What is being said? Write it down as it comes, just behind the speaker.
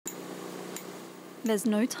There's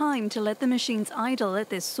no time to let the machines idle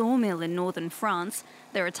at this sawmill in northern France.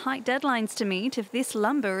 There are tight deadlines to meet if this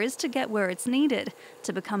lumber is to get where it's needed,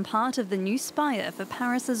 to become part of the new spire for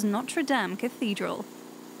Paris's Notre-Dame cathedral.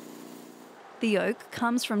 The oak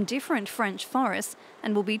comes from different French forests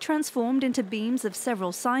and will be transformed into beams of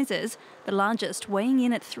several sizes, the largest weighing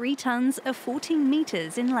in at 3 tons of 14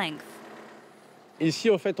 meters in length.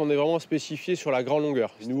 Ici, en fait, on est vraiment spécifié sur la grande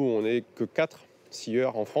longueur. Nous, on n'est que 4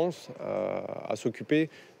 scieurs en France à s'occuper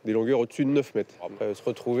des longueurs au-dessus de 9 mètres. Après, se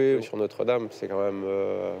retrouver sur Notre-Dame, c'est quand même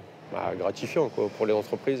gratifiant quoi, pour les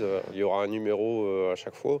entreprises. Il y aura un numéro à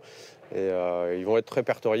chaque fois et ils vont être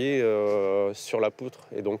répertoriés sur la poutre.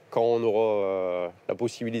 Et donc, quand on aura la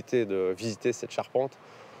possibilité de visiter cette charpente,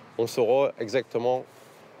 on saura exactement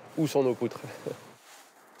où sont nos poutres.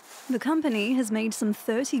 The company has made some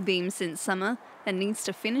 30 beams since summer and needs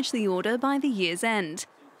to finish the order by the year's end.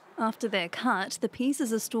 After they're cut, the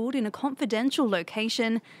pieces are stored in a confidential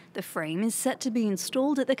location. The frame is set to be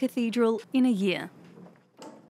installed at the cathedral in a year.